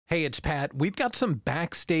Hey, it's Pat. We've got some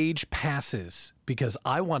backstage passes because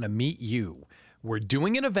I want to meet you. We're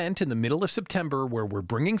doing an event in the middle of September where we're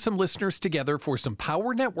bringing some listeners together for some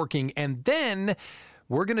power networking, and then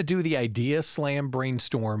we're going to do the Idea Slam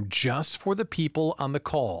brainstorm just for the people on the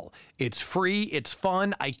call. It's free. It's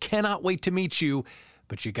fun. I cannot wait to meet you,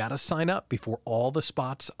 but you got to sign up before all the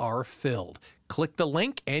spots are filled. Click the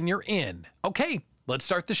link and you're in. Okay, let's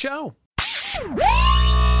start the show.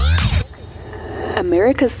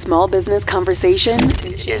 America's small business conversation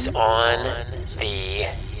is on the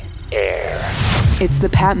air. It's the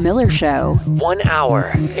Pat Miller Show. 1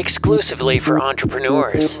 hour exclusively for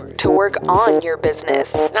entrepreneurs. To work on your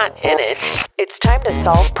business, not in it. It's time to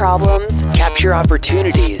solve problems, Capture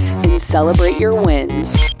opportunities. and celebrate your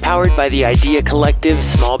wins. Powered by the Idea Collective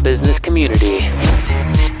small business community.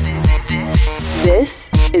 This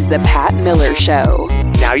is the Pat Miller Show.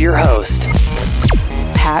 Now your host,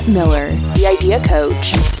 Pat Miller, the Idea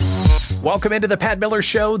Coach. Welcome into the Pat Miller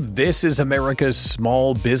Show. This is America's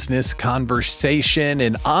small business conversation.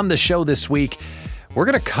 And on the show this week, we're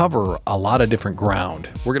going to cover a lot of different ground.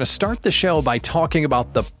 We're going to start the show by talking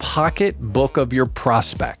about the pocketbook of your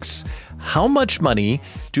prospects. How much money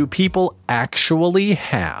do people actually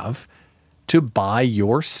have to buy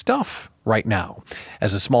your stuff right now?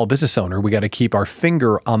 As a small business owner, we got to keep our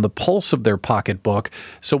finger on the pulse of their pocketbook.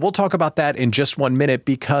 So we'll talk about that in just 1 minute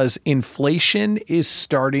because inflation is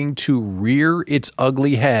starting to rear its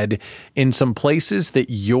ugly head in some places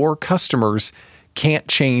that your customers can't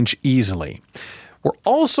change easily. We're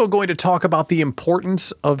also going to talk about the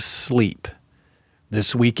importance of sleep.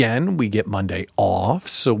 This weekend, we get Monday off,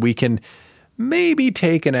 so we can maybe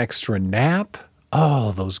take an extra nap.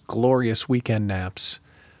 Oh, those glorious weekend naps.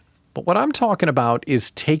 But what I'm talking about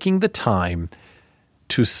is taking the time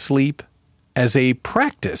to sleep as a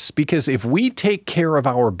practice, because if we take care of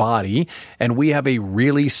our body and we have a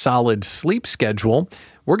really solid sleep schedule,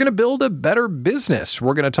 we're going to build a better business.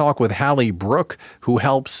 We're going to talk with Hallie Brooke, who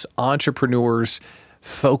helps entrepreneurs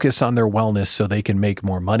focus on their wellness so they can make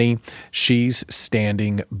more money. She's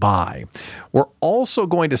standing by. We're also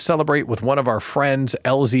going to celebrate with one of our friends,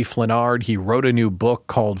 LZ Flinard. He wrote a new book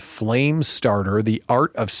called Flame Starter, The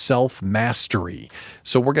Art of Self-Mastery.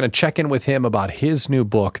 So we're going to check in with him about his new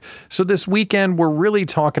book. So this weekend, we're really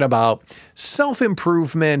talking about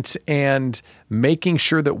self-improvement and making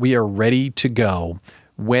sure that we are ready to go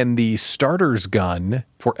when the starter's gun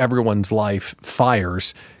for everyone's life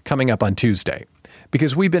fires coming up on Tuesday.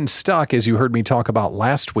 Because we've been stuck, as you heard me talk about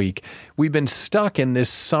last week, we've been stuck in this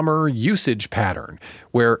summer usage pattern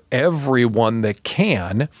where everyone that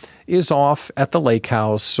can is off at the lake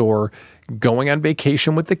house or going on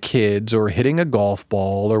vacation with the kids or hitting a golf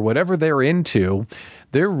ball or whatever they're into.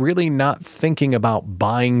 They're really not thinking about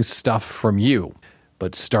buying stuff from you.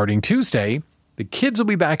 But starting Tuesday, the kids will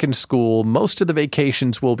be back in school, most of the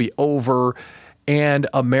vacations will be over, and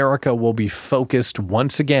America will be focused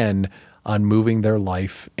once again on moving their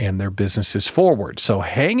life and their businesses forward. So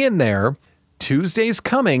hang in there. Tuesday's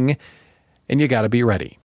coming, and you got to be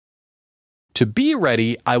ready. To be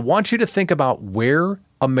ready, I want you to think about where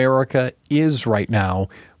America is right now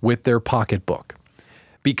with their pocketbook.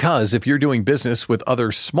 Because if you're doing business with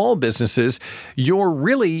other small businesses, you're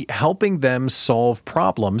really helping them solve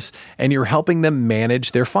problems and you're helping them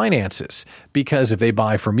manage their finances. Because if they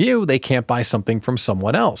buy from you, they can't buy something from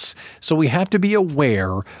someone else. So we have to be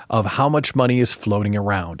aware of how much money is floating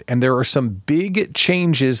around. And there are some big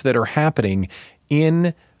changes that are happening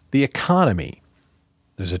in the economy.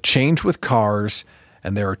 There's a change with cars,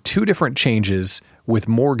 and there are two different changes with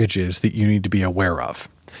mortgages that you need to be aware of.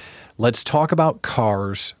 Let's talk about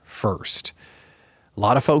cars first. A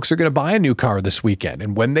lot of folks are going to buy a new car this weekend,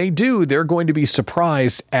 and when they do, they're going to be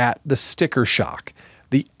surprised at the sticker shock.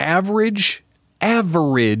 The average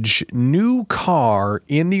new car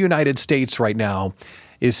in the United States right now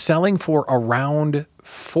is selling for around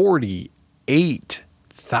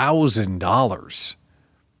 $48,000.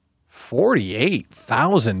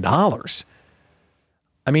 $48,000.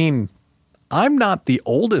 I mean, I'm not the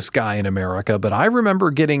oldest guy in America, but I remember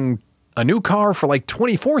getting a new car for like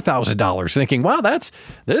 $24,000 thinking, wow, this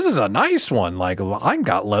is a nice one. Like, I've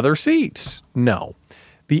got leather seats. No,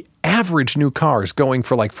 the average new car is going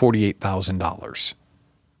for like $48,000.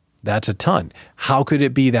 That's a ton. How could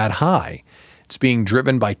it be that high? It's being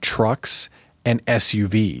driven by trucks and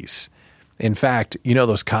SUVs. In fact, you know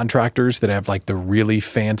those contractors that have like the really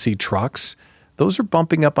fancy trucks? Those are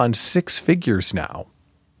bumping up on six figures now.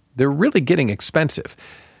 They're really getting expensive.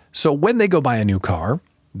 So when they go buy a new car,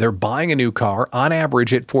 they're buying a new car on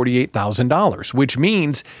average at $48,000, which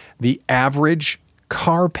means the average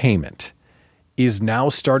car payment is now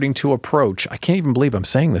starting to approach, I can't even believe I'm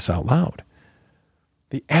saying this out loud.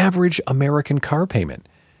 The average American car payment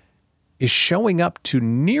is showing up to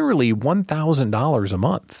nearly $1,000 a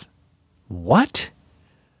month. What?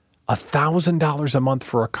 $1,000 a month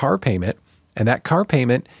for a car payment, and that car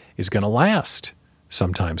payment is going to last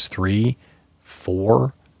sometimes 3,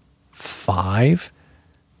 4, 5.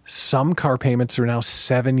 Some car payments are now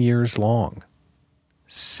 7 years long.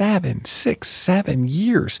 7, 6, 7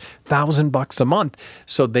 years, $1,000 a month,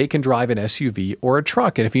 so they can drive an SUV or a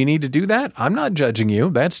truck. And if you need to do that, I'm not judging you.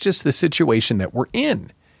 That's just the situation that we're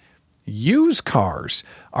in. Used cars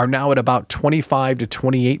are now at about $25,000 to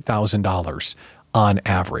 $28,000 on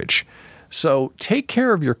average. So take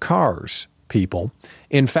care of your cars, people.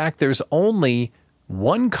 In fact, there's only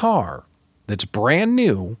one car that's brand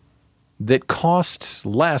new that costs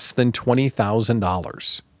less than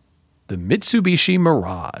 $20,000. The Mitsubishi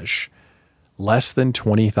Mirage, less than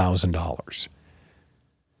 $20,000.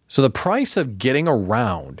 So the price of getting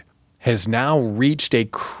around has now reached a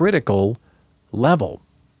critical level.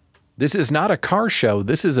 This is not a car show.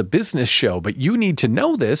 This is a business show, but you need to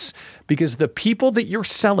know this because the people that you're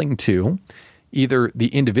selling to, either the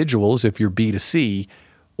individuals, if you're B2C,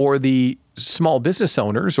 or the small business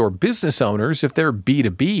owners or business owners, if they're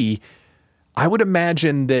B2B, I would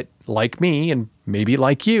imagine that, like me and maybe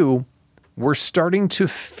like you, we're starting to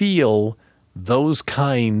feel those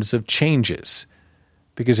kinds of changes.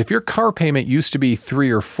 Because if your car payment used to be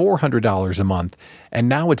 $300 or $400 a month, and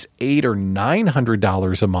now it's $800 or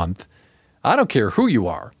 $900 a month, I don't care who you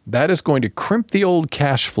are, that is going to crimp the old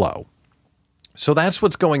cash flow. So that's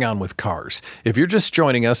what's going on with cars. If you're just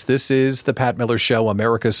joining us, this is the Pat Miller Show,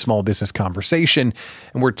 America's Small Business Conversation,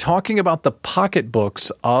 and we're talking about the pocketbooks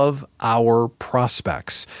of our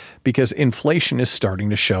prospects because inflation is starting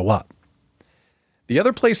to show up. The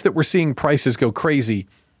other place that we're seeing prices go crazy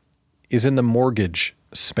is in the mortgage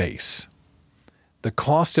space. The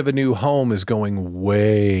cost of a new home is going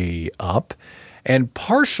way up, and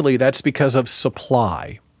partially that's because of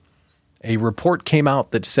supply. A report came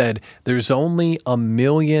out that said there's only 1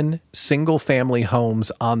 million single-family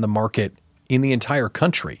homes on the market in the entire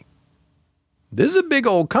country. This is a big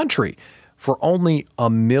old country for only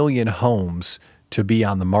 1 million homes to be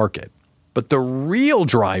on the market. But the real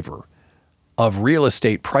driver of real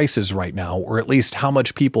estate prices right now, or at least how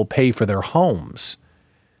much people pay for their homes,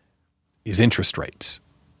 is interest rates.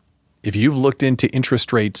 If you've looked into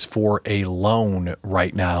interest rates for a loan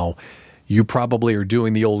right now, you probably are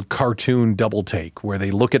doing the old cartoon double take where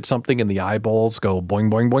they look at something and the eyeballs go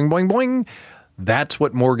boing, boing, boing, boing, boing. That's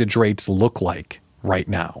what mortgage rates look like right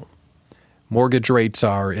now. Mortgage rates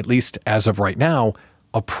are, at least as of right now,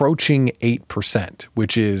 approaching 8%,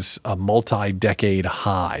 which is a multi-decade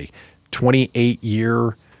high.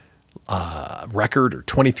 28-year record or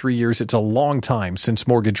 23 years. It's a long time since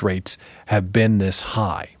mortgage rates have been this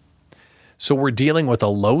high. So we're dealing with a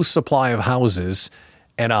low supply of houses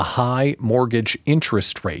and a high mortgage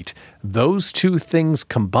interest rate. Those two things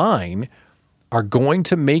combined are going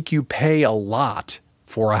to make you pay a lot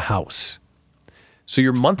for a house. So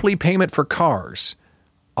your monthly payment for cars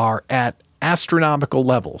are at astronomical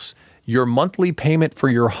levels. Your monthly payment for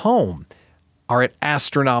your home are at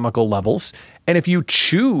astronomical levels. And if you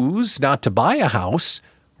choose not to buy a house,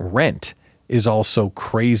 rent is also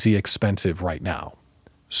crazy expensive right now.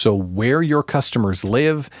 So where your customers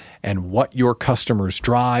live and what your customers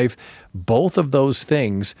drive, both of those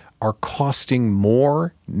things are costing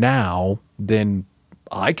more now than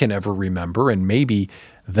I can ever remember and maybe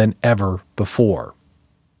than ever before.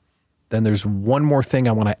 Then there's one more thing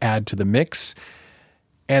I want to add to the mix,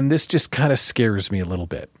 and this just kind of scares me a little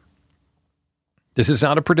bit. This is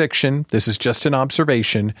not a prediction. This is just an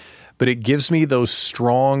observation, but it gives me those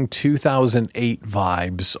strong 2008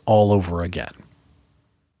 vibes all over again.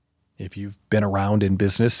 If you've been around in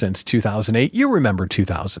business since 2008, you remember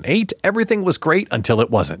 2008. Everything was great until it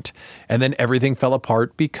wasn't. And then everything fell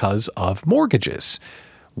apart because of mortgages.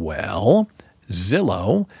 Well,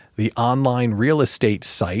 Zillow, the online real estate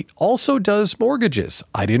site, also does mortgages.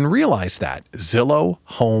 I didn't realize that. Zillow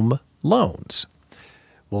Home Loans.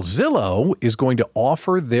 Well, Zillow is going to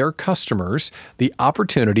offer their customers the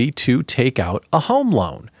opportunity to take out a home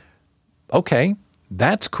loan. Okay,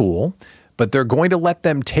 that's cool, but they're going to let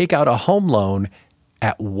them take out a home loan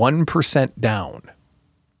at 1% down.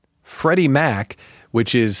 Freddie Mac,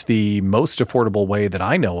 which is the most affordable way that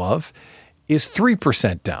I know of, is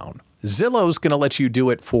 3% down. Zillow's going to let you do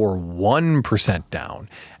it for 1% down,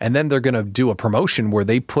 and then they're going to do a promotion where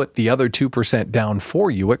they put the other 2% down for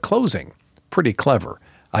you at closing. Pretty clever,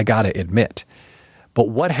 I got to admit. But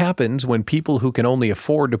what happens when people who can only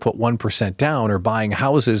afford to put 1% down are buying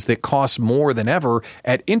houses that cost more than ever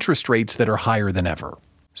at interest rates that are higher than ever?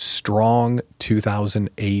 Strong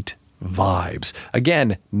 2008 vibes.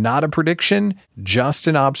 Again, not a prediction, just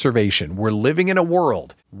an observation. We're living in a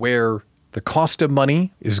world where the cost of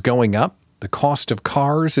money is going up, the cost of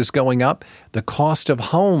cars is going up, the cost of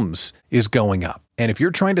homes is going up. And if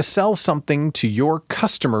you're trying to sell something to your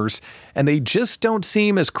customers and they just don't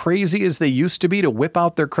seem as crazy as they used to be to whip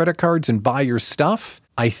out their credit cards and buy your stuff,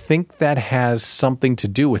 I think that has something to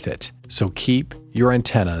do with it. So keep your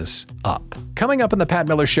antennas up. Coming up on the Pat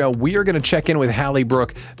Miller Show, we are going to check in with Hallie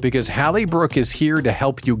Brooke because Hallie Brooke is here to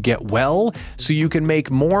help you get well so you can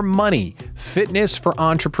make more money. Fitness for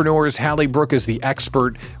entrepreneurs. Hallie Brooke is the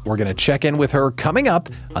expert. We're going to check in with her coming up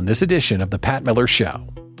on this edition of the Pat Miller Show.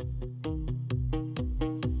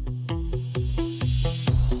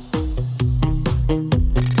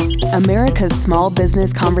 America's Small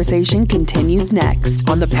Business Conversation continues next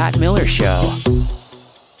On the Pat Miller Show.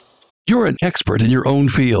 You're an expert in your own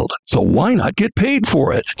field, so why not get paid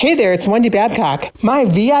for it? Hey there, it's Wendy Babcock. My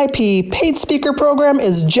VIP paid speaker program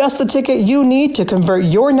is just the ticket you need to convert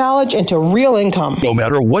your knowledge into real income. No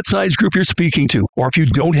matter what size group you're speaking to, or if you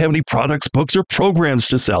don't have any products, books, or programs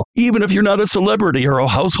to sell, even if you're not a celebrity or a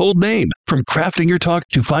household name, from crafting your talk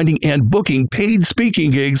to finding and booking paid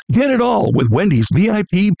speaking gigs, get it all with Wendy's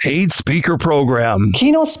VIP paid speaker program.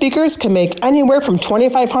 Keynote speakers can make anywhere from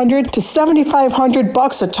 $2,500 to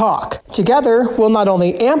 $7,500 a talk. Together, we'll not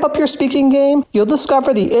only amp up your speaking game, you'll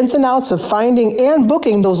discover the ins and outs of finding and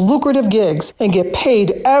booking those lucrative gigs and get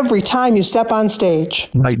paid every time you step on stage.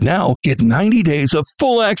 Right now, get 90 days of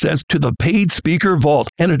full access to the paid speaker vault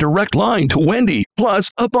and a direct line to Wendy, plus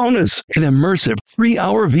a bonus, an immersive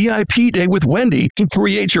 3-hour VIP day with Wendy to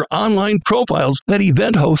create your online profiles that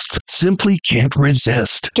event hosts simply can't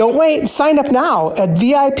resist. Don't wait, sign up now at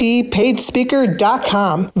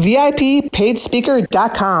VIPpaidspeaker.com.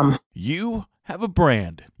 VIPpaidspeaker.com. You have a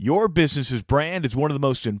brand. Your business's brand is one of the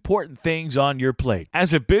most important things on your plate.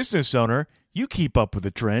 As a business owner, you keep up with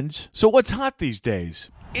the trends. So what's hot these days?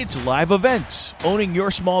 It's live events. Owning your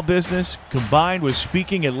small business combined with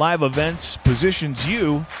speaking at live events positions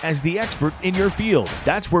you as the expert in your field.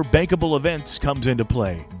 That's where Bankable Events comes into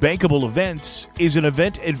play. Bankable Events is an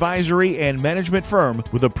event advisory and management firm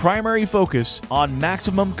with a primary focus on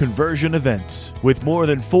maximum conversion events. With more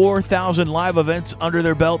than 4,000 live events under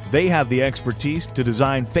their belt, they have the expertise to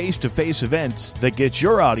design face-to-face events that get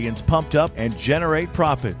your audience pumped up and generate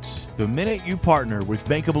profits. The minute you partner with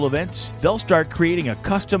Bankable Events, they'll start creating a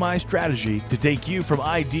customized strategy to take you from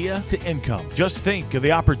idea to income. Just think of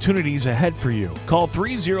the opportunities ahead for you. Call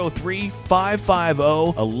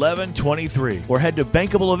 303-550-1123 or head to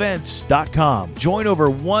bankableevents.com. Join over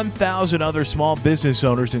 1,000 other small business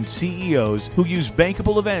owners and CEOs who use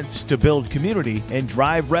Bankable Events to build community and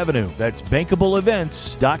drive revenue. That's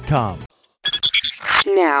bankableevents.com.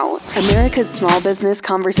 now. America's Small Business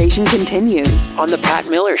Conversation continues On the Pat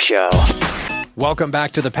Miller Show. Welcome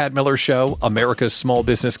back to the Pat Miller Show, America's Small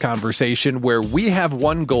Business Conversation, where we have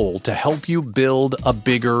one goal: to help you build a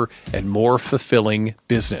bigger and more fulfilling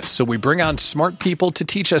business. So we bring on smart people to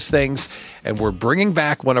teach us things, and we're bringing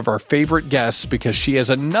back one of our favorite guests because she has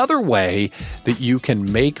another way that you can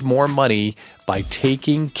make more money by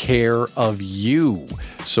taking care of you.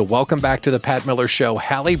 So welcome back to the Pat Miller Show,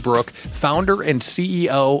 Hallie Brooke, founder and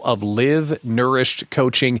CEO of Live Nourished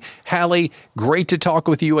Coaching. Hallie, great to talk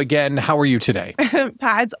with you again. How are you today?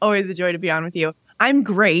 Pat, it's always a joy to be on with you. I'm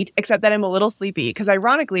great, except that I'm a little sleepy because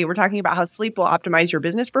ironically, we're talking about how sleep will optimize your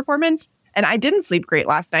business performance. And I didn't sleep great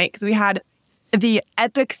last night because we had the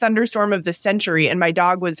epic thunderstorm of the century and my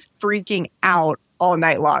dog was freaking out all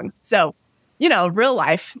night long. So, real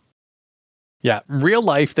life. Yeah, real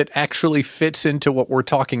life that actually fits into what we're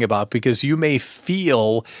talking about, because you may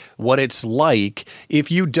feel what it's like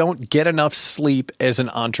if you don't get enough sleep as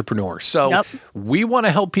an entrepreneur. So we want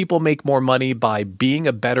to help people make more money by being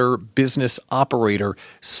a better business operator.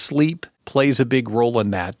 Sleep plays a big role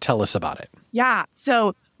in that. Tell us about it. Yeah.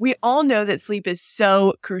 So we all know that sleep is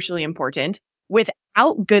so crucially important.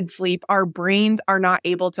 Without good sleep, our brains are not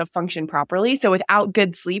able to function properly. So without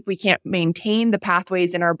good sleep, we can't maintain the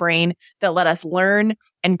pathways in our brain that let us learn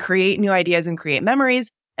and create new ideas and create memories.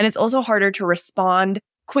 And it's also harder to respond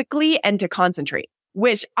quickly and to concentrate,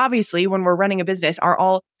 which obviously when we're running a business are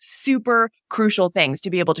all super crucial things to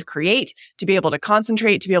be able to create, to be able to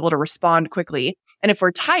concentrate, to be able to respond quickly. And if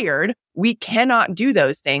we're tired, we cannot do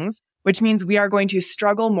those things. which means we are going to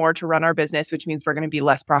struggle more to run our business, which means we're going to be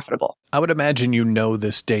less profitable. I would imagine you know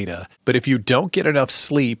this data, but if you don't get enough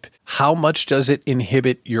sleep, how much does it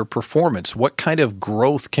inhibit your performance? What kind of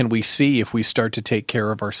growth can we see if we start to take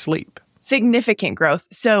care of our sleep? Significant growth.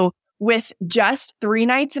 So with just 3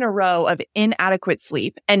 nights in a row of inadequate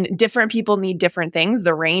sleep, and different people need different things.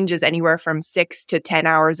 The range is anywhere from 6 to 10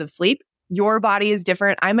 hours of sleep. Your body is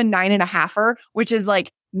different. I'm a 9.5-er, which is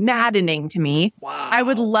like maddening to me. Wow. I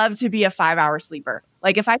would love to be a 5-hour sleeper.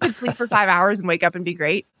 Like if I could sleep for 5 hours and wake up and be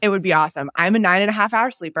great, it would be awesome. I'm a 9.5-hour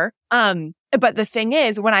sleeper. But the thing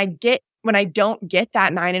is, when I don't get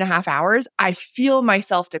that 9.5 hours, I feel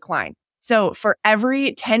myself decline. So for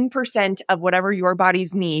every 10% of whatever your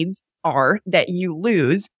body's needs are that you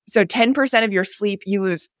lose, so 10% of your sleep, you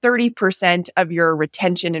lose 30% of your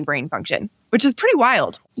retention and brain function, which is pretty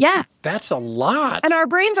wild. Yeah. That's a lot. And our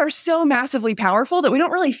brains are so massively powerful that we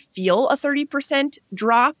don't really feel a 30%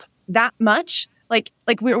 drop that much. Like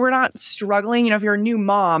we're not struggling. If you're a new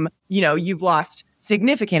mom, you've lost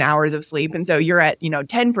significant hours of sleep. And so you're at,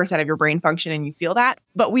 10% of your brain function and you feel that.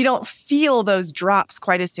 But we don't feel those drops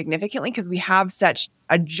quite as significantly because we have such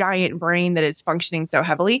a giant brain that is functioning so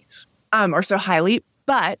heavily or so highly.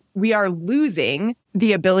 But we are losing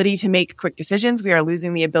the ability to make quick decisions. We are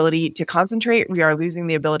losing the ability to concentrate. We are losing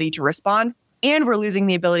the ability to respond. And we're losing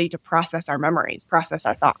the ability to process our memories, process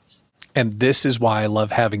our thoughts. And this is why I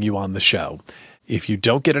love having you on the show. If you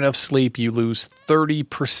don't get enough sleep, you lose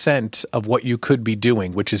 30% of what you could be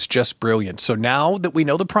doing, which is just brilliant. So now that we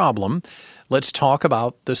know the problem, let's talk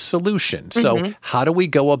about the solution. So how do we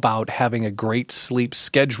go about having a great sleep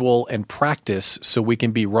schedule and practice so we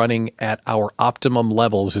can be running at our optimum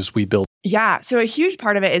levels as we build? Yeah. So a huge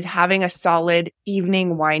part of it is having a solid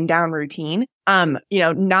evening wind down routine.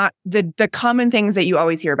 Not the common things that you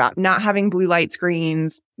always hear about, not having blue light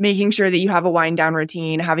screens, making sure that you have a wind down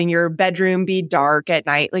routine, having your bedroom be dark at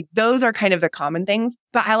night. Like those are kind of the common things,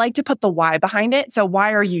 but I like to put the why behind it. So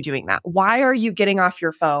why are you doing that? Why are you getting off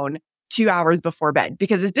your phone 2 hours before bed?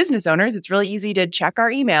 Because as business owners, it's really easy to check our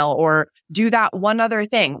email or do that one other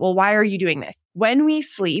thing. Well, why are you doing this? When we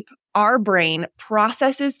sleep, our brain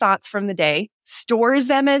processes thoughts from the day, stores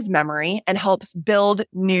them as memory, and helps build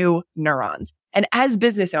new neurons. And as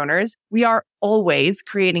business owners, we are always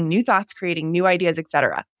creating new thoughts, creating new ideas,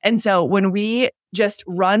 etc. And so when we just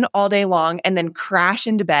run all day long and then crash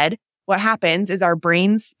into bed, what happens is our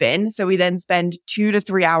brains spin. So we then spend 2 to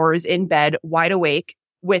 3 hours in bed wide awake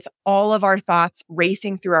with all of our thoughts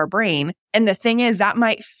racing through our brain. And the thing is, that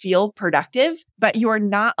might feel productive, but you are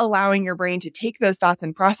not allowing your brain to take those thoughts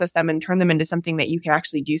and process them and turn them into something that you can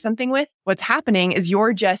actually do something with. What's happening is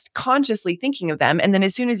you're just consciously thinking of them. And then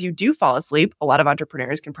as soon as you do fall asleep, a lot of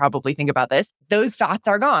entrepreneurs can probably think about this, those thoughts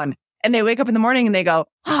are gone. And they wake up in the morning and they go,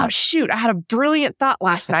 oh, shoot, I had a brilliant thought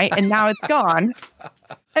last night and now it's gone.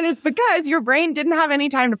 And it's because your brain didn't have any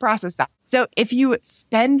time to process that. So if you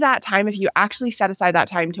spend that time, if you actually set aside that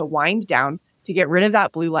time to wind down, to get rid of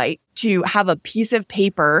that blue light, to have a piece of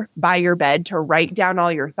paper by your bed to write down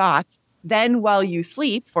all your thoughts, then while you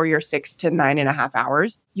sleep for your 6 to 9.5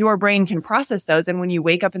 hours, your brain can process those. And when you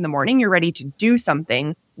wake up in the morning, you're ready to do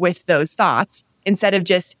something with those thoughts instead of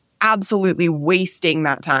just absolutely wasting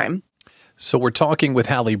that time. So we're talking with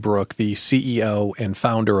Hallie Brooke, the CEO and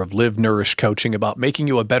founder of Live Nourish Coaching, about making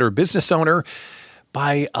you a better business owner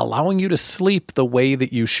by allowing you to sleep the way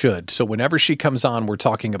that you should. So whenever she comes on, we're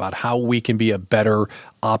talking about how we can be a better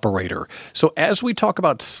operator. So as we talk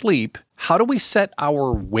about sleep, how do we set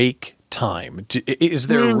our wake time? Is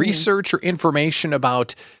there research or information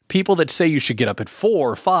about people that say you should get up at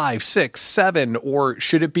 4, 5, 6, 7, or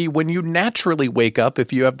should it be when you naturally wake up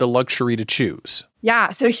if you have the luxury to choose?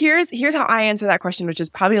 Yeah. So here's how I answer that question, which is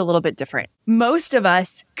probably a little bit different. Most of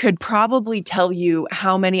us could probably tell you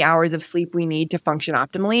how many hours of sleep we need to function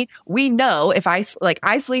optimally. We know if I sleep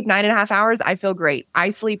 9.5 hours, I feel great.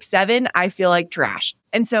 I sleep 7, I feel like trash.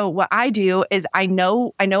 And so what I do is I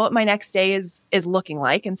know what my next day is looking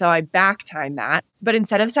like. And so I back time that. But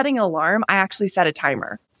instead of setting an alarm, I actually set a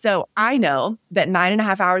timer. So I know that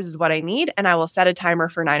 9.5 hours is what I need, and I will set a timer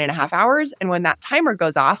for 9.5 hours. And when that timer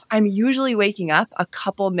goes off, I'm usually waking up a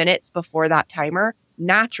couple minutes before that timer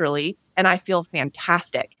naturally, and I feel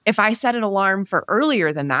fantastic. If I set an alarm for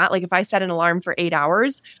earlier than that, like if I set an alarm for 8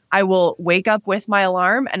 hours, I will wake up with my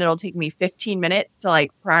alarm and it'll take me 15 minutes to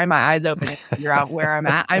pry my eyes open and figure out where I'm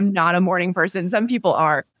at. I'm not a morning person. Some people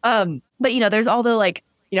are. But there's all the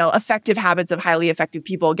effective habits of highly effective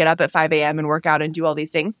people, get up at 5 a.m. and work out and do all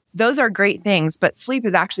these things. Those are great things, but sleep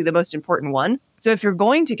is actually the most important one. So if you're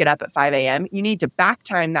going to get up at 5 a.m., you need to back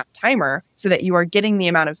time that timer so that you are getting the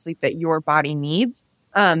amount of sleep that your body needs.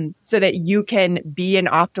 so that you can be an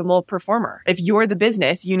optimal performer. If you're the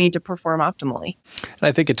business, you need to perform optimally. And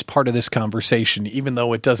I think it's part of this conversation, even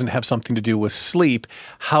though it doesn't have something to do with sleep.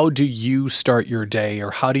 How do you start your day,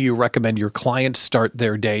 or how do you recommend your clients start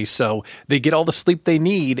their day so they get all the sleep they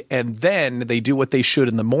need and then they do what they should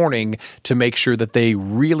in the morning to make sure that they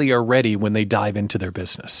really are ready when they dive into their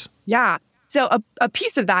business? Yeah. So a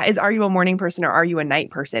piece of that is, are you a morning person or are you a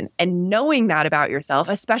night person? And knowing that about yourself,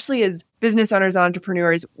 especially as business owners and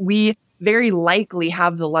entrepreneurs, we very likely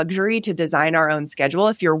have the luxury to design our own schedule.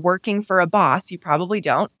 If you're working for a boss, you probably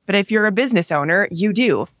don't. But if you're a business owner, you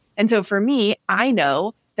do. And so for me, I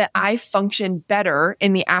know that I function better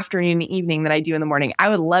in the afternoon and evening than I do in the morning. I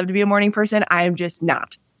would love to be a morning person. I am just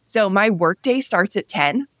not. So my workday starts at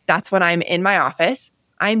 10. That's when I'm in my office.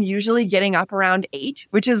 I'm usually getting up around 8,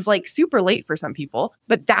 which is like super late for some people,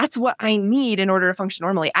 but that's what I need in order to function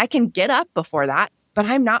normally. I can get up before that, but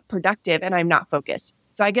I'm not productive and I'm not focused.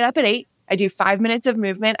 So I get up at 8, I do 5 minutes of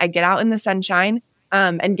movement, I get out in the sunshine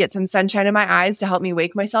and get some sunshine in my eyes to help me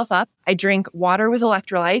wake myself up. I drink water with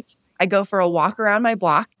electrolytes. I go for a walk around my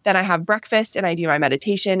block. Then I have breakfast and I do my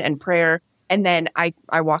meditation and prayer. And then I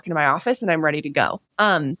walk into my office and I'm ready to go.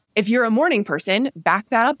 If you're a morning person, back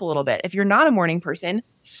that up a little bit. If you're not a morning person,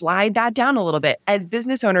 slide that down a little bit. As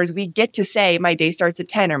business owners, we get to say my day starts at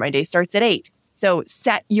 10 or my day starts at 8. So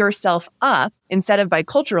set yourself up, instead of by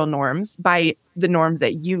cultural norms, by the norms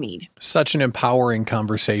that you need. Such an empowering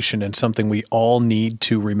conversation, and something we all need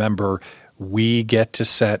to remember. We get to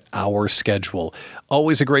set our schedule.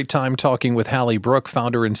 Always a great time talking with Hallie Brooke,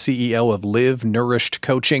 founder and CEO of Live Nourished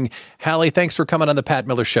Coaching. Hallie, thanks for coming on the Pat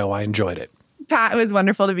Miller Show. I enjoyed it. Pat, it was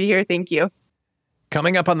wonderful to be here. Thank you.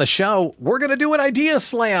 Coming up on the show, we're going to do an idea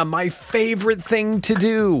slam, my favorite thing to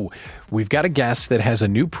do. We've got a guest that has a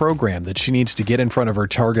new program that she needs to get in front of her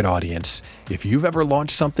target audience. If you've ever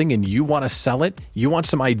launched something and you want to sell it, you want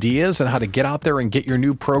some ideas on how to get out there and get your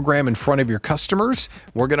new program in front of your customers,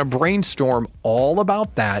 we're going to brainstorm all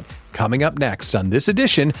about that coming up next on this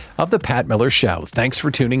edition of The Pat Miller Show. Thanks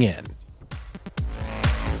for tuning in.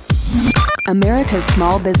 America's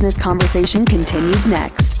Small Business Conversation continues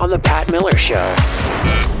next on The Pat Miller Show.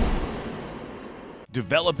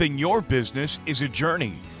 Developing your business is a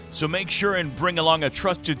journey, so make sure and bring along a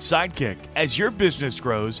trusted sidekick. As your business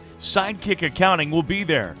grows, Sidekick Accounting will be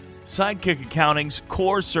there. Sidekick Accounting's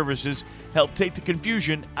core services help take the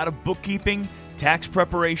confusion out of bookkeeping, tax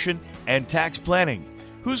preparation, and tax planning.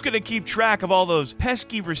 Who's going to keep track of all those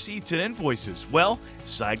pesky receipts and invoices? Well,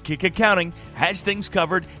 Sidekick Accounting has things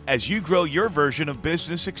covered as you grow your version of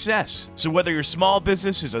business success. So whether your small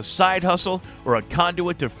business is a side hustle or a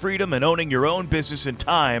conduit to freedom and owning your own business in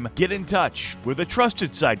time, get in touch with a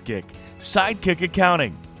trusted sidekick, Sidekick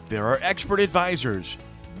Accounting. There are expert advisors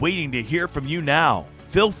waiting to hear from you now.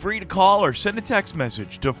 Feel free to call or send a text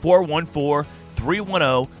message to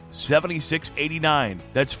 414-310-7689.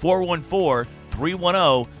 That's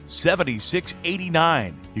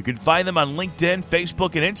 414-310-7689. You can find them on LinkedIn,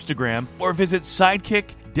 Facebook, and Instagram, or visit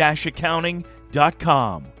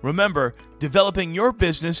sidekick-accounting.com. Remember, developing your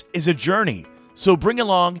business is a journey, so bring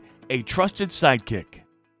along a trusted sidekick.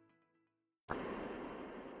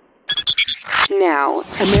 now.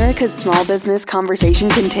 America's Small Business Conversation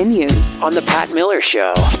continues on The Pat Miller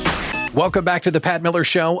Show. Welcome back to The Pat Miller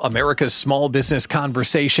Show, America's Small Business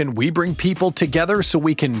Conversation. We bring people together so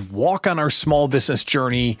we can walk on our small business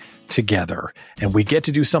journey together. And we get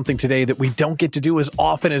to do something today that we don't get to do as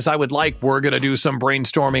often as I would like. We're going to do some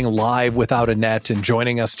brainstorming live without a net. And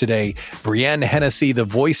joining us today, Brienne Hennessy, the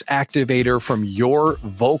voice activator from Your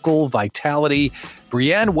Vocal Vitality.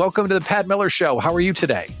 Brienne, welcome to The Pat Miller Show. How are you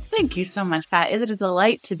today? Thank you so much, Pat. Is it a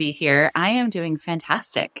delight to be here? I am doing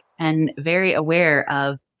fantastic and very aware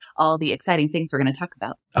of all the exciting things we're going to talk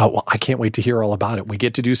about. Oh, well, I can't wait to hear all about it. We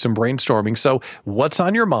get to do some brainstorming. So what's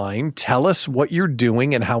on your mind? Tell us what you're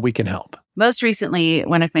doing and how we can help. Most recently,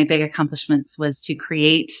 one of my big accomplishments was to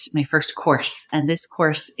create my first course. And this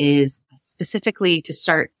course is specifically to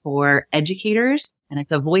start for educators. And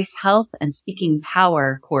it's a voice health and speaking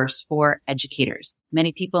power course for educators.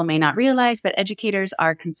 Many people may not realize, but educators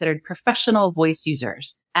are considered professional voice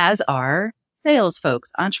users, as are sales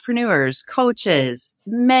folks, entrepreneurs, coaches,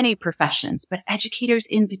 many professions, but educators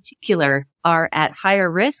in particular are at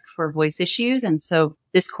higher risk for voice issues. And so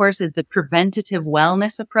this course is the preventative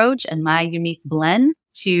wellness approach and my unique blend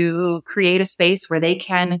to create a space where they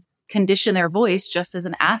can condition their voice just as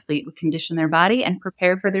an athlete would condition their body and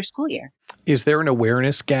prepare for their school year. Is there an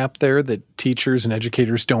awareness gap there that teachers and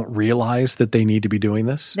educators don't realize that they need to be doing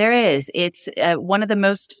this? There is. It's one of the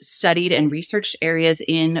most studied and researched areas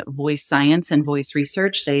in voice science and voice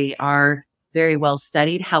research. They are very well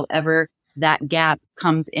studied. However, that gap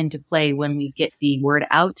comes into play when we get the word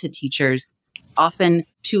out to teachers, often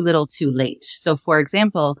too little, too late. So for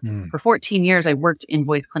example, for 14 years, I worked in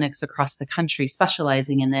voice clinics across the country,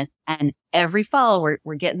 specializing in this. And every fall,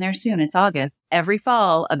 we're getting there soon. It's August. Every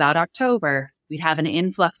fall, about October, we'd have an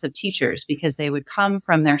influx of teachers because they would come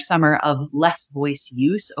from their summer of less voice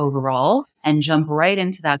use overall and jump right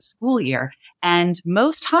into that school year. And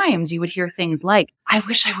most times you would hear things like, I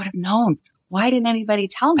wish I would have known. Why didn't anybody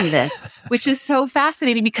tell me this? Which is so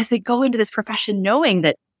fascinating because they go into this profession knowing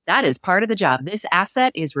that that is part of the job. This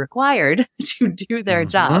asset is required to do their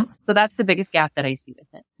job. So that's the biggest gap that I see with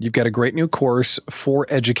it. You've got a great new course for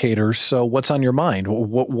educators. So what's on your mind?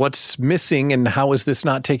 What's missing and how is this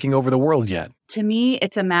not taking over the world yet? To me,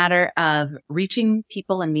 it's a matter of reaching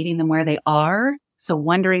people and meeting them where they are. So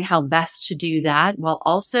wondering how best to do that while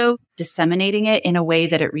also disseminating it in a way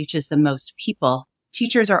that it reaches the most people.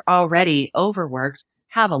 Teachers are already overworked,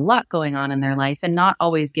 have a lot going on in their life and not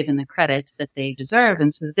always given the credit that they deserve.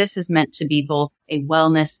 And so this is meant to be both a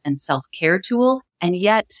wellness and self-care tool. And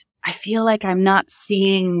yet I feel like I'm not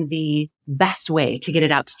seeing the best way to get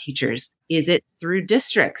it out to teachers. Is it through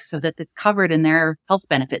districts so that it's covered in their health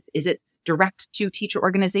benefits? Is it direct to teacher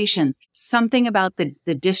organizations? Something about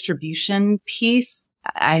the distribution piece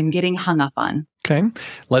I'm getting hung up on. Okay.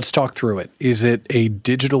 Let's talk through it. Is it a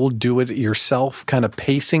digital do-it-yourself kind of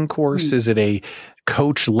pacing course? Is it a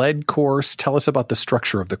coach-led course? Tell us about the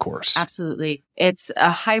structure of the course. Absolutely. It's a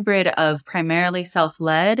hybrid of primarily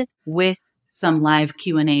self-led with some live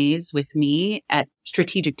Q&As with me at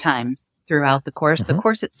strategic times throughout the course. The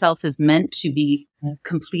course itself is meant to be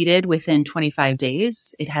completed within 25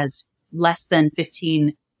 days. It has less than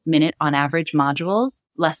 15-minute on average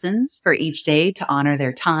lessons for each day to honor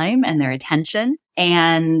their time and their attention.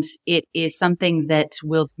 And it is something that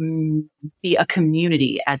will be a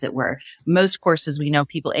community, as it were. Most courses we know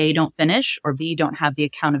people A, don't finish, or B, don't have the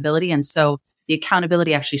accountability. And so the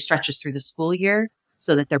accountability actually stretches through the school year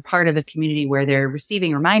so that they're part of a community where they're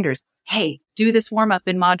receiving reminders. Hey, do this warm up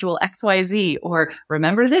in module XYZ, or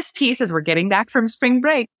remember this piece as we're getting back from spring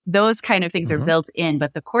break. Those kind of things are built in,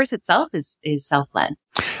 but the course itself is self-led.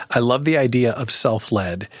 I love the idea of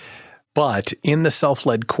self-led, but in the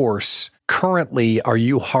self-led course, currently, are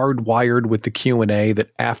you hardwired with the Q&A that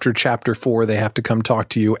after chapter 4, they have to come talk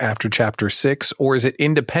to you after chapter 6, or is it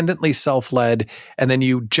independently self-led and then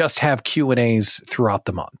you just have Q&As throughout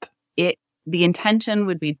the month? The intention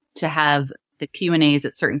would be to have the Q&As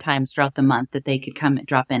at certain times throughout the month that they could come and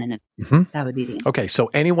drop in, and that would be the end. Okay, so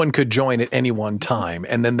anyone could join at any one time,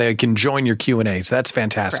 and then they can join your Q&As. That's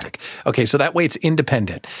fantastic. Correct. Okay, so that way it's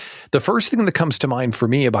independent. The first thing that comes to mind for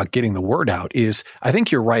me about getting the word out is, I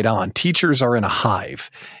think you're right on. Teachers are in a hive.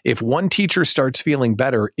 If one teacher starts feeling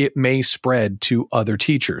better, it may spread to other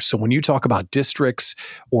teachers. So when you talk about districts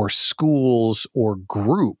or schools or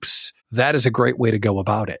groups, that is a great way to go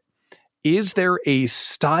about it. Is there a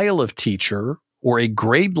style of teacher or a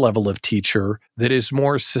grade level of teacher that is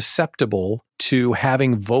more susceptible to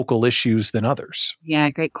having vocal issues than others?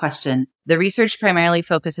 Yeah, great question. The research primarily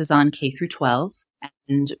focuses on K through 12.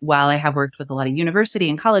 And while I have worked with a lot of university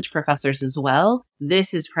and college professors as well,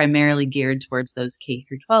 this is primarily geared towards those K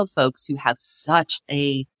through 12 folks who have such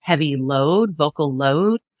a heavy load, vocal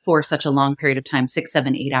load, for such a long period of time, 6,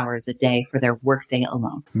 7, 8 hours a day for their workday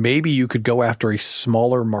alone. Maybe you could go after a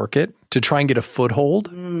smaller market to try and get a foothold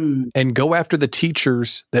and go after the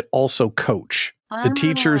teachers that also coach. The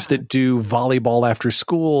teachers that do volleyball after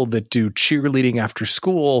school, that do cheerleading after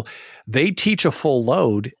school, they teach a full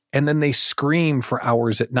load and then they scream for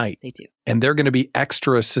hours at night. They do. And they're going to be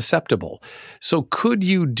extra susceptible. So could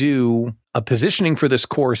you do a positioning for this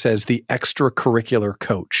course as the extracurricular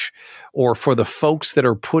coach, or for the folks that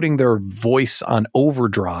are putting their voice on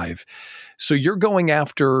overdrive? So you're going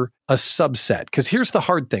after a subset, because here's the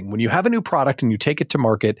hard thing. When you have a new product and you take it to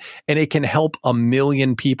market and it can help 1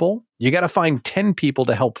 million people, you got to find 10 people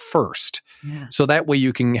to help first. Yeah. So that way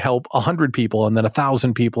you can help 100 people and then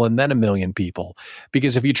 1,000 people and then 1 million people.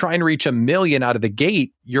 Because if you try and reach 1 million out of the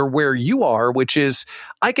gate, you're where you are, which is,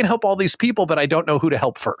 I can help all these people, but I don't know who to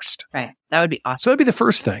help first. Right. That would be awesome. So that'd be the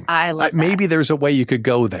first thing. I love that. Maybe there's a way you could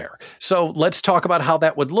go there. So let's talk about how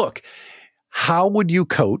that would look. How would you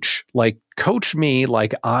coach? Like, coach me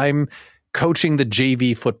like I'm coaching the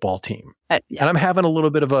JV football team. And I'm having a little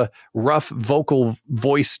bit of a rough vocal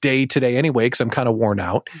voice day today anyway, because I'm kind of worn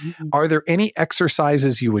out. Are there any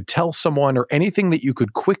exercises you would tell someone, or anything that you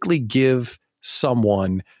could quickly give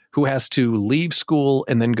someone who has to leave school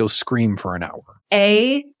and then go scream for an hour?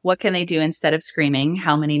 A, what can they do instead of screaming?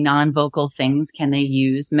 How many non-vocal things can they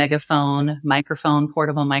use? Megaphone, microphone,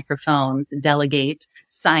 portable microphones, delegate,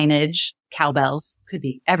 signage, cowbells. Could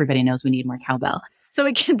be, everybody knows we need more cowbell. So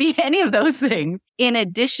it can be any of those things. In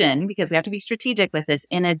addition, because we have to be strategic with this,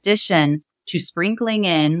 in addition to sprinkling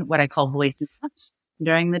in what I call voice naps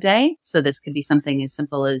during the day. So this could be something as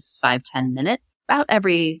simple as 5-10 minutes, about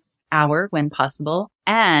every hour when possible.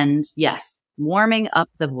 And yes, warming up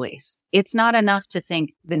the voice. It's not enough to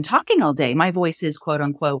think, I've been talking all day, my voice is quote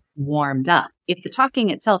unquote warmed up. If the talking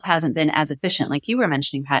itself hasn't been as efficient, like you were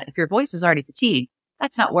mentioning, Pat, if your voice is already fatigued,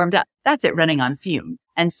 that's not warmed up. That's it running on fumes.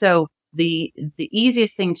 And so the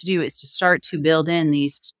easiest thing to do is to start to build in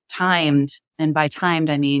these timed, and by timed,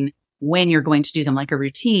 I mean when you're going to do them like a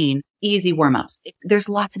routine, easy warm-ups. There's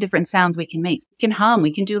lots of different sounds we can make. We can hum,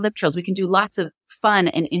 we can do lip trills, we can do lots of fun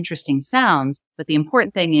and interesting sounds. But the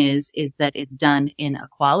important thing is that it's done in a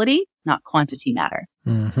quality, not quantity matter.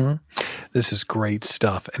 Mm-hmm. This is great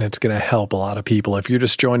stuff, and it's going to help a lot of people. If you're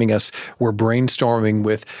just joining us, we're brainstorming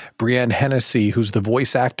with Brianne Hennessy, who's the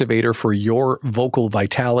voice activator for Your Vocal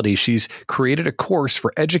Vitality. She's created a course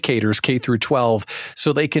for educators K through 12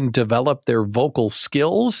 so they can develop their vocal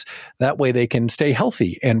skills. That way they can stay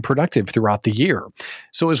healthy and productive throughout the year.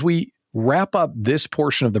 So as we wrap up this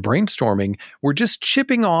portion of the brainstorming, we're just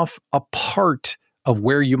chipping off a part of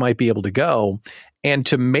where you might be able to go. And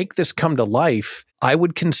to make this come to life, I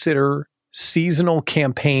would consider seasonal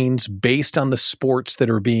campaigns based on the sports that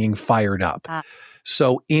are being fired up.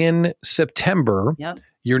 So in September,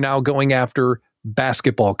 you're now going after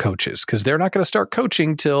basketball coaches because they're not going to start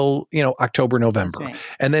coaching till, October, November. Right.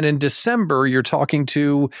 And then in December, you're talking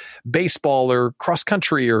to baseball or cross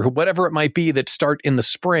country or whatever it might be that start in the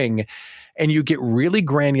spring. And you get really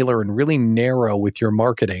granular and really narrow with your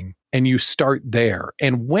marketing and you start there.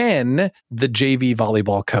 And when the JV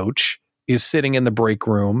volleyball coach is sitting in the break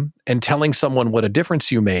room and telling someone what a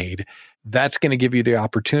difference you made, that's going to give you the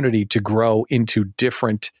opportunity to grow into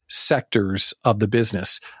different sectors of the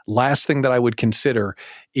business. Last thing that I would consider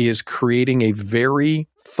is creating a very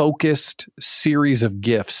focused series of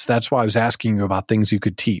gifts. That's why I was asking you about things you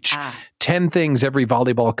could teach. 10 things every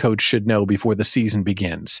volleyball coach should know before the season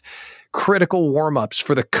begins. Critical warm-ups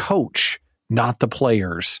for the coach, not the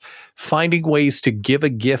players. Finding ways to give a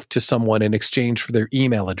gift to someone in exchange for their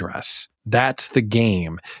email address. That's the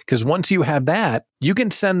game. Because once you have that, you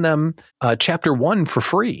can send them chapter 1 for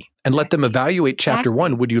free and let them evaluate chapter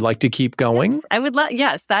 1. Would you like to keep going? Yes, I would love.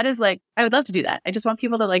 Yes, that is I would love to do that. I just want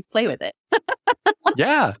people to play with it.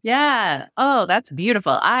 Yeah. Yeah. Oh, that's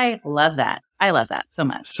beautiful. I love that. I love that so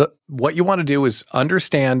much. So what you want to do is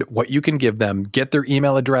understand what you can give them, get their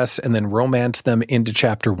email address, and then romance them into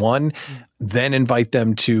chapter 1, then invite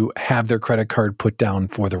them to have their credit card put down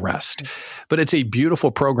for the rest. But it's a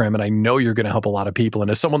beautiful program, and I know you're going to help a lot of people.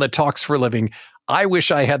 And as someone that talks for a living, I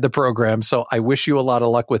wish I had the program, so I wish you a lot of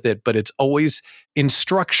luck with it. But it's always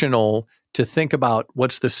instructional to think about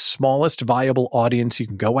what's the smallest viable audience you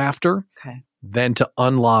can go after, then to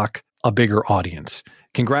unlock a bigger audience.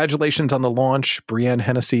 Congratulations on the launch, Brianne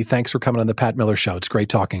Hennessy. Thanks for coming on the Pat Miller Show. It's great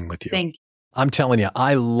talking with you. Thank you. I'm telling you,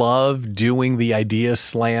 I love doing the Idea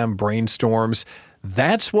Slam brainstorms.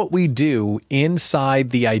 That's what we do inside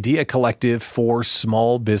the Idea Collective for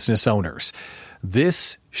small business owners.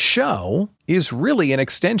 This show is really an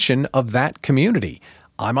extension of that community.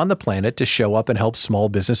 I'm on the planet to show up and help small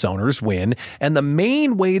business owners win. And the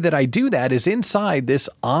main way that I do that is inside this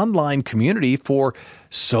online community for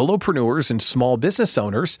solopreneurs and small business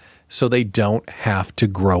owners so they don't have to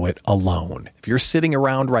grow it alone. If you're sitting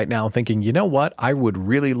around right now thinking, you know what, I would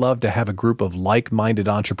really love to have a group of like-minded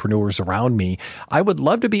entrepreneurs around me. I would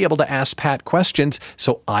love to be able to ask Pat questions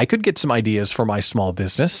so I could get some ideas for my small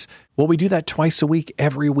business. Well, we do that twice a week,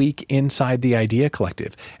 every week inside the Idea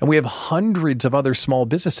Collective. And we have hundreds of other small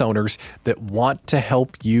business owners that want to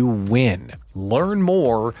help you win. Learn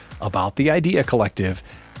more about the Idea Collective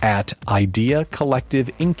at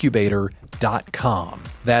ideacollectiveincubator.com.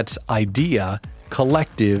 That's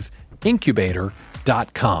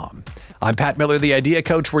ideacollectiveincubator.com. I'm Pat Miller, the Idea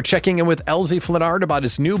Coach. We're checking in with Elsie Flynard about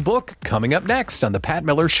his new book coming up next on The Pat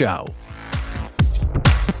Miller Show.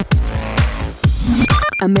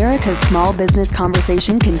 America's Small Business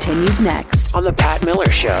Conversation continues next on The Pat Miller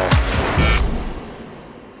Show.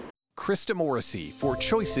 Krista Morrissey for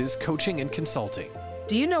Choices Coaching and Consulting.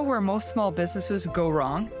 Do you know where most small businesses go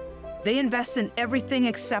wrong? They invest in everything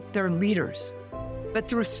except their leaders. But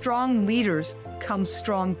through strong leaders comes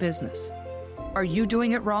strong business. Are you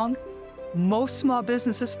doing it wrong? Most small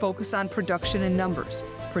businesses focus on production and numbers.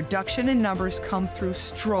 Production and numbers come through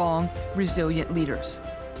strong, resilient leaders.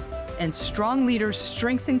 And strong leaders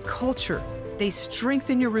strengthen culture. They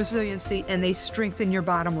strengthen your resiliency and they strengthen your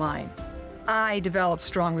bottom line. I develop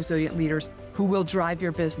strong, resilient leaders who will drive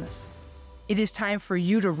your business. It is time for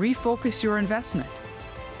you to refocus your investment.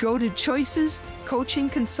 Go to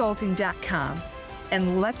choicescoachingconsulting.com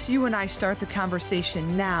and let's you and I start the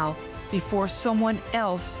conversation now before someone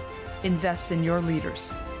else invests in your leaders.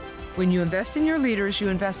 When you invest in your leaders, you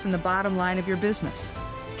invest in the bottom line of your business.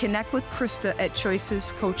 Connect with Krista at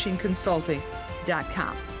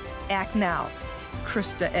choicescoachingconsulting.com. Act now.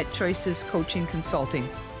 Krista at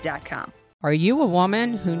choicescoachingconsulting.com. Are you a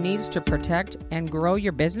woman who needs to protect and grow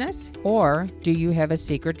your business? Or do you have a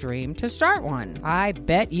secret dream to start one? I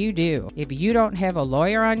bet you do. If you don't have a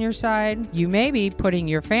lawyer on your side, you may be putting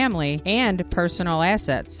your family and personal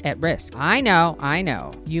assets at risk. I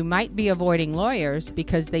know. You might be avoiding lawyers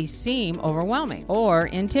because they seem overwhelming or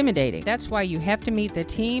intimidating. That's why you have to meet the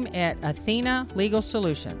team at Athena Legal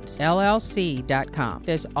Solutions, LLC.com.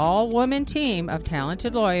 This all-woman team of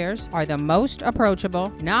talented lawyers are the most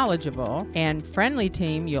approachable, knowledgeable, and friendly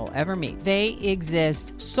team you'll ever meet. They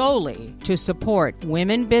exist solely to support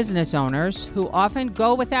women business owners who often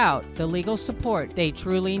go without the legal support they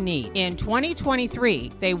truly need. In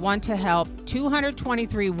 2023, they want to help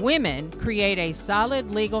 223 women create a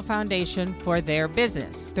solid legal foundation for their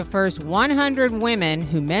business. The first 100 women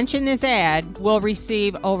who mention this ad will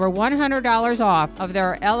receive over $100 off of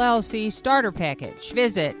their LLC starter package.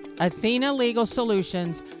 Visit Athena Legal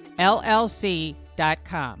Solutions,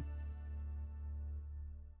 LLC.com.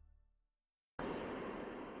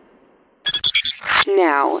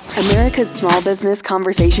 Now, America's Small Business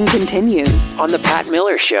Conversation continues on The Pat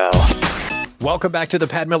Miller Show. Welcome back to The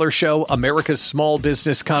Pat Miller Show, America's Small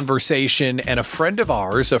Business Conversation. And a friend of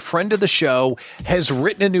ours, a friend of the show, has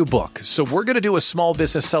written a new book. So we're going to do a small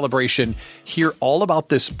business celebration, hear all about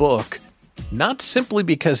this book, not simply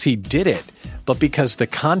because he did it, but because the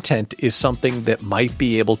content is something that might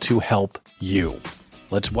be able to help you.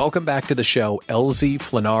 Let's welcome back to the show, Elsie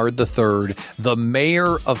Flannard III, the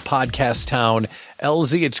mayor of Podcast Town.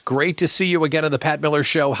 Elsie, it's great to see you again on the Pat Miller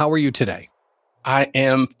Show. How are you today? I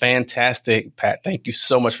am fantastic, Pat. Thank you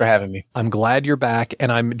so much for having me. I'm glad you're back,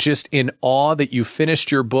 and I'm just in awe that you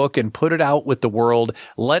finished your book and put it out with the world.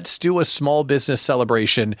 Let's do a small business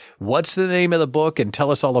celebration. What's the name of the book, and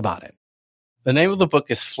tell us all about it? The name of the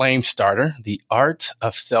book is Flame Starter, The Art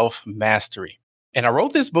of Self-Mastery. And I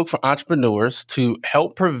wrote this book for entrepreneurs to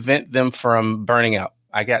help prevent them from burning out.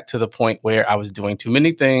 I got to the point where I was doing too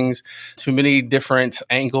many things, too many different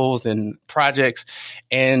angles and projects,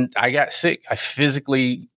 and I got sick. I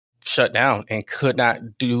physically shut down and could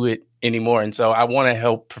not do it anymore. And so I want to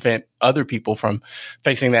help prevent other people from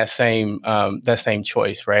facing that same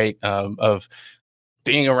choice, right? Of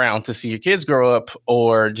being around to see your kids grow up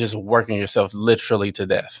or just working yourself literally to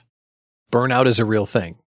death. Burnout is a real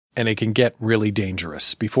thing, and it can get really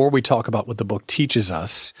dangerous. Before we talk about what the book teaches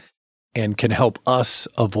us and can help us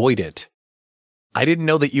avoid it, I didn't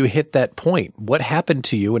know that you hit that point. What happened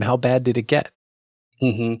to you and how bad did it get?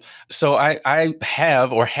 Mm-hmm. So I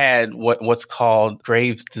have or had what's called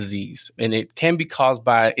Graves' disease, and it can be caused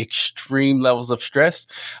by extreme levels of stress,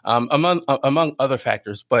 among other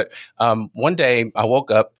factors. But one day I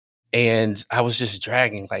woke up and I was just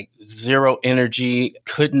dragging, like zero energy,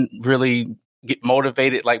 couldn't really get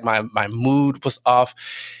motivated. Like my mood was off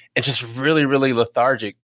and just really, really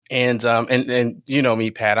lethargic. And you know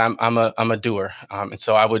me, Pat, I'm a doer. And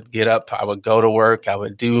so I would get up, I would go to work, I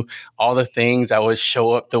would do all the things, I would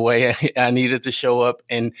show up the way I needed to show up.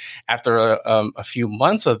 And after a few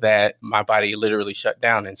months of that, my body literally shut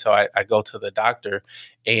down. And so I go to the doctor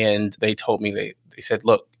and they told me, they said,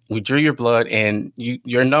 look, we drew your blood and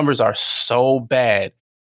your numbers are so bad.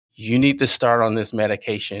 You need to start on this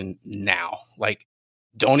medication now. Like,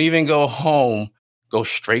 don't even go home. Go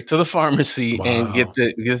straight to the pharmacy and get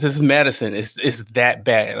this medicine. It's that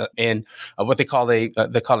bad. And what they call it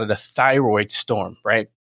a thyroid storm, right?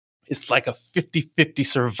 It's like a 50-50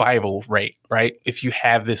 survival rate, right? If you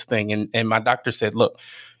have this thing. And my doctor said, look,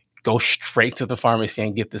 go straight to the pharmacy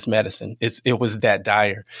and get this medicine. It was that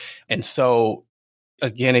dire. And so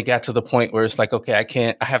again, it got to the point where it's like,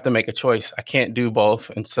 okay, I have to make a choice. I can't do both.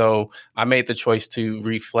 And so I made the choice to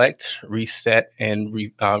reflect, reset, and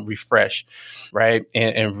refresh, right?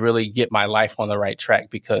 And really get my life on the right track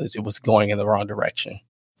because it was going in the wrong direction.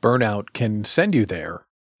 Burnout can send you there,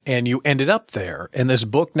 and you ended up there. And this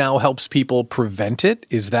book now helps people prevent it.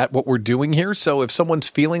 Is that what we're doing here? So if someone's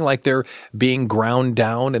feeling like they're being ground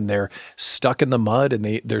down and they're stuck in the mud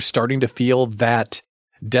and they're starting to feel that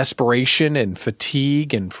desperation and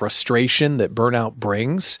fatigue and frustration that burnout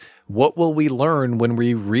brings, what will we learn when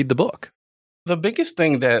we read the book? The biggest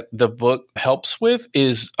thing that the book helps with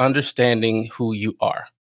is understanding who you are,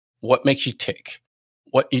 what makes you tick,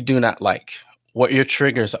 what you do not like, what your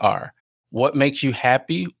triggers are, what makes you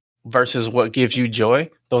happy, versus what gives you joy.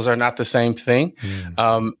 Those are not the same thing.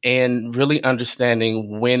 And really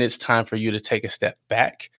understanding when it's time for you to take a step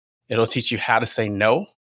back. It'll teach you how to say no.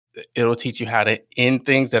 It'll teach you how to end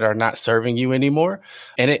things that are not serving you anymore.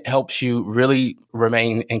 And it helps you really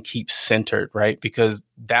remain and keep centered, right? Because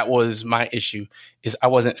that was my issue, is I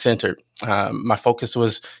wasn't centered. My focus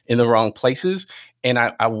was in the wrong places, and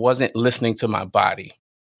I wasn't listening to my body.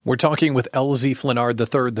 We're talking with LZ Flenard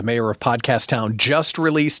III, the mayor of Podcast Town, just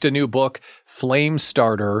released a new book, Flame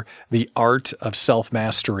Starter, The Art of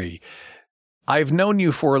Self-Mastery. I've known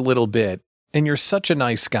you for a little bit, and you're such a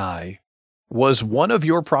nice guy. Was one of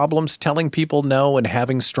your problems telling people no and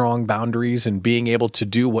having strong boundaries and being able to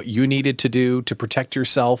do what you needed to do to protect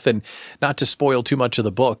yourself? And not to spoil too much of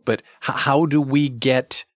the book, but how do we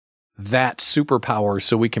get that superpower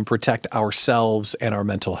so we can protect ourselves and our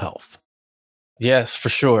mental health? Yes, for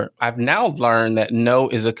sure. I've now learned that no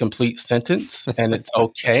is a complete sentence and it's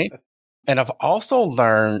okay. And I've also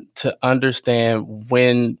learned to understand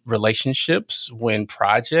when relationships, when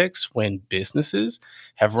projects, when businesses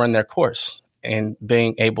have run their course, and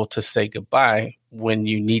being able to say goodbye when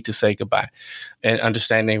you need to say goodbye, and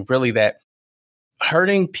understanding really that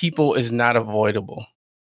hurting people is not avoidable.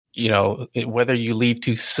 You know, whether you leave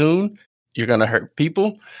too soon, you're going to hurt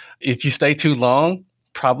people. If you stay too long,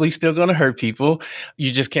 probably still going to hurt people.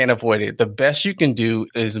 You just can't avoid it. The best you can do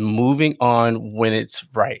is moving on when it's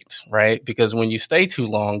right? Because when you stay too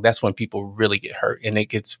long, that's when people really get hurt and it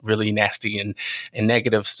gets really nasty and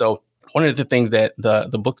negative. So one of the things that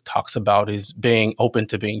the book talks about is being open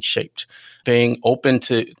to being shaped, being open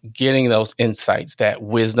to getting those insights, that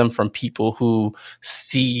wisdom from people who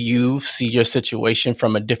see your situation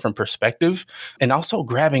from a different perspective, and also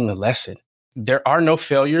grabbing the lesson. There are no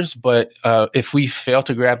failures, but if we fail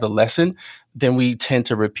to grab the lesson, then we tend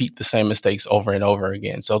to repeat the same mistakes over and over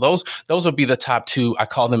again. So those would be the top two. I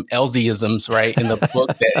call them LZ-isms, right, in the book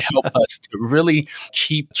that help us to really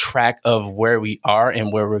keep track of where we are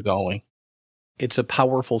and where we're going. It's a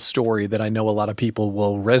powerful story that I know a lot of people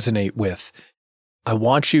will resonate with. I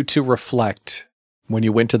want you to reflect. When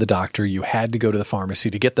you went to the doctor, you had to go to the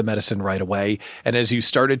pharmacy to get the medicine right away. And as you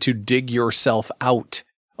started to dig yourself out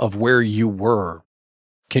of where you were,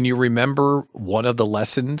 can you remember one of the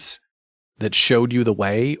lessons that showed you the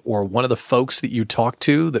way, or one of the folks that you talked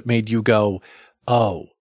to that made you go, oh,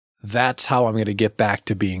 that's how I'm going to get back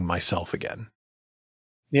to being myself again?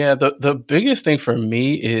 Yeah, the biggest thing for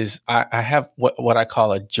me is I have what I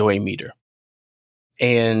call a joy meter.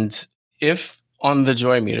 And if on the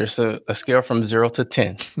joy meter, so a scale from 0 to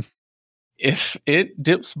 10, if it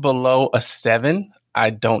dips below a 7, I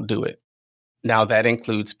don't do it. Now, that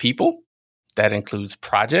includes people, that includes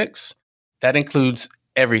projects, that includes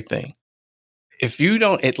everything. If you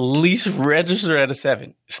don't at least register at a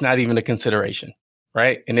 7, it's not even a consideration,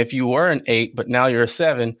 right? And if you were an 8, but now you're a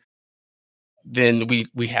 7, then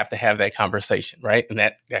we have to have that conversation, right? And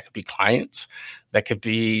that could be clients, that could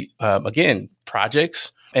be, again,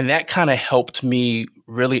 projects. And that kind of helped me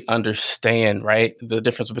really understand, right, the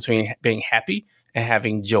difference between being happy and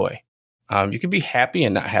having joy. You can be happy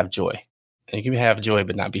and not have joy. And you can have joy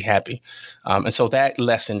but not be happy. And so that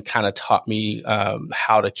lesson kind of taught me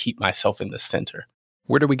how to keep myself in the center.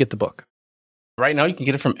 Where do we get the book? Right now, you can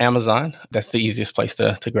get it from Amazon. That's the easiest place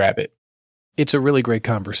to grab it. It's a really great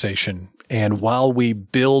conversation. And while we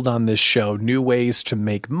build on this show new ways to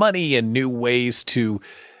make money and new ways to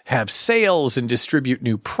have sales and distribute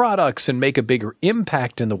new products and make a bigger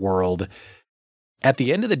impact in the world, at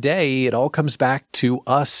the end of the day, it all comes back to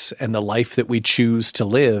us and the life that we choose to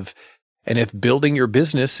live. And if building your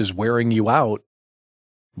business is wearing you out,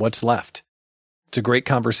 what's left? It's a great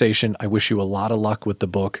conversation. I wish you a lot of luck with the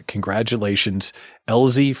book. Congratulations.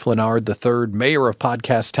 LZ Flenard III, mayor of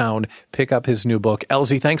Podcast Town. Pick up his new book.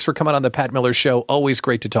 LZ, thanks for coming on the Pat Miller Show. Always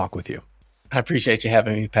great to talk with you. I appreciate you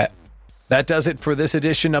having me, Pat. That does it for this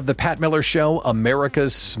edition of the Pat Miller Show,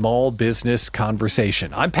 America's small business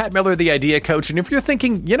conversation. I'm Pat Miller, the Idea Coach. And if you're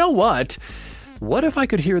thinking, you know what if I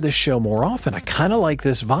could hear this show more often? I kind of like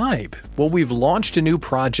this vibe. Well, we've launched a new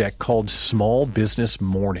project called Small Business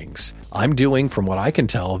Mornings. I'm doing, from what I can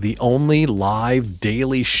tell, the only live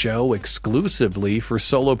daily show exclusively for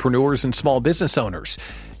solopreneurs and small business owners.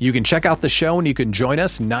 You can check out the show and you can join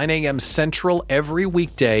us 9 a.m. Central every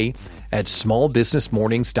weekday at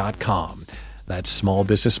smallbusinessmornings.com. That's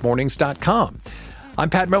smallbusinessmornings.com. I'm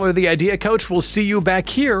Pat Miller, the Idea Coach. We'll see you back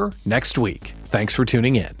here next week. Thanks for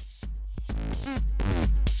tuning in.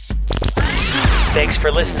 Thanks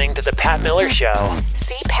for listening to The Pat Miller Show.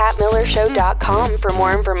 See PatMillerShow.com for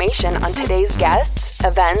more information on today's guests,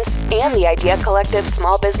 events, and the Idea Collective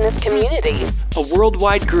small business community. A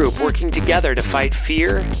worldwide group working together to fight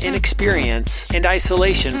fear, inexperience, and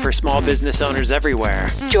isolation for small business owners everywhere.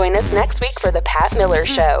 Join us next week for The Pat Miller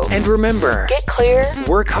Show. And remember, get clear,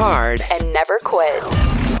 work hard, and never quit.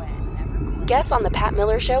 Guests on The Pat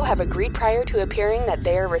Miller Show have agreed prior to appearing that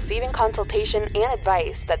they are receiving consultation and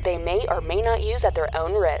advice that they may or may not use at their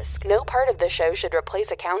own risk. No part of the show should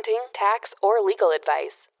replace accounting, tax, or legal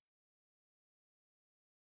advice.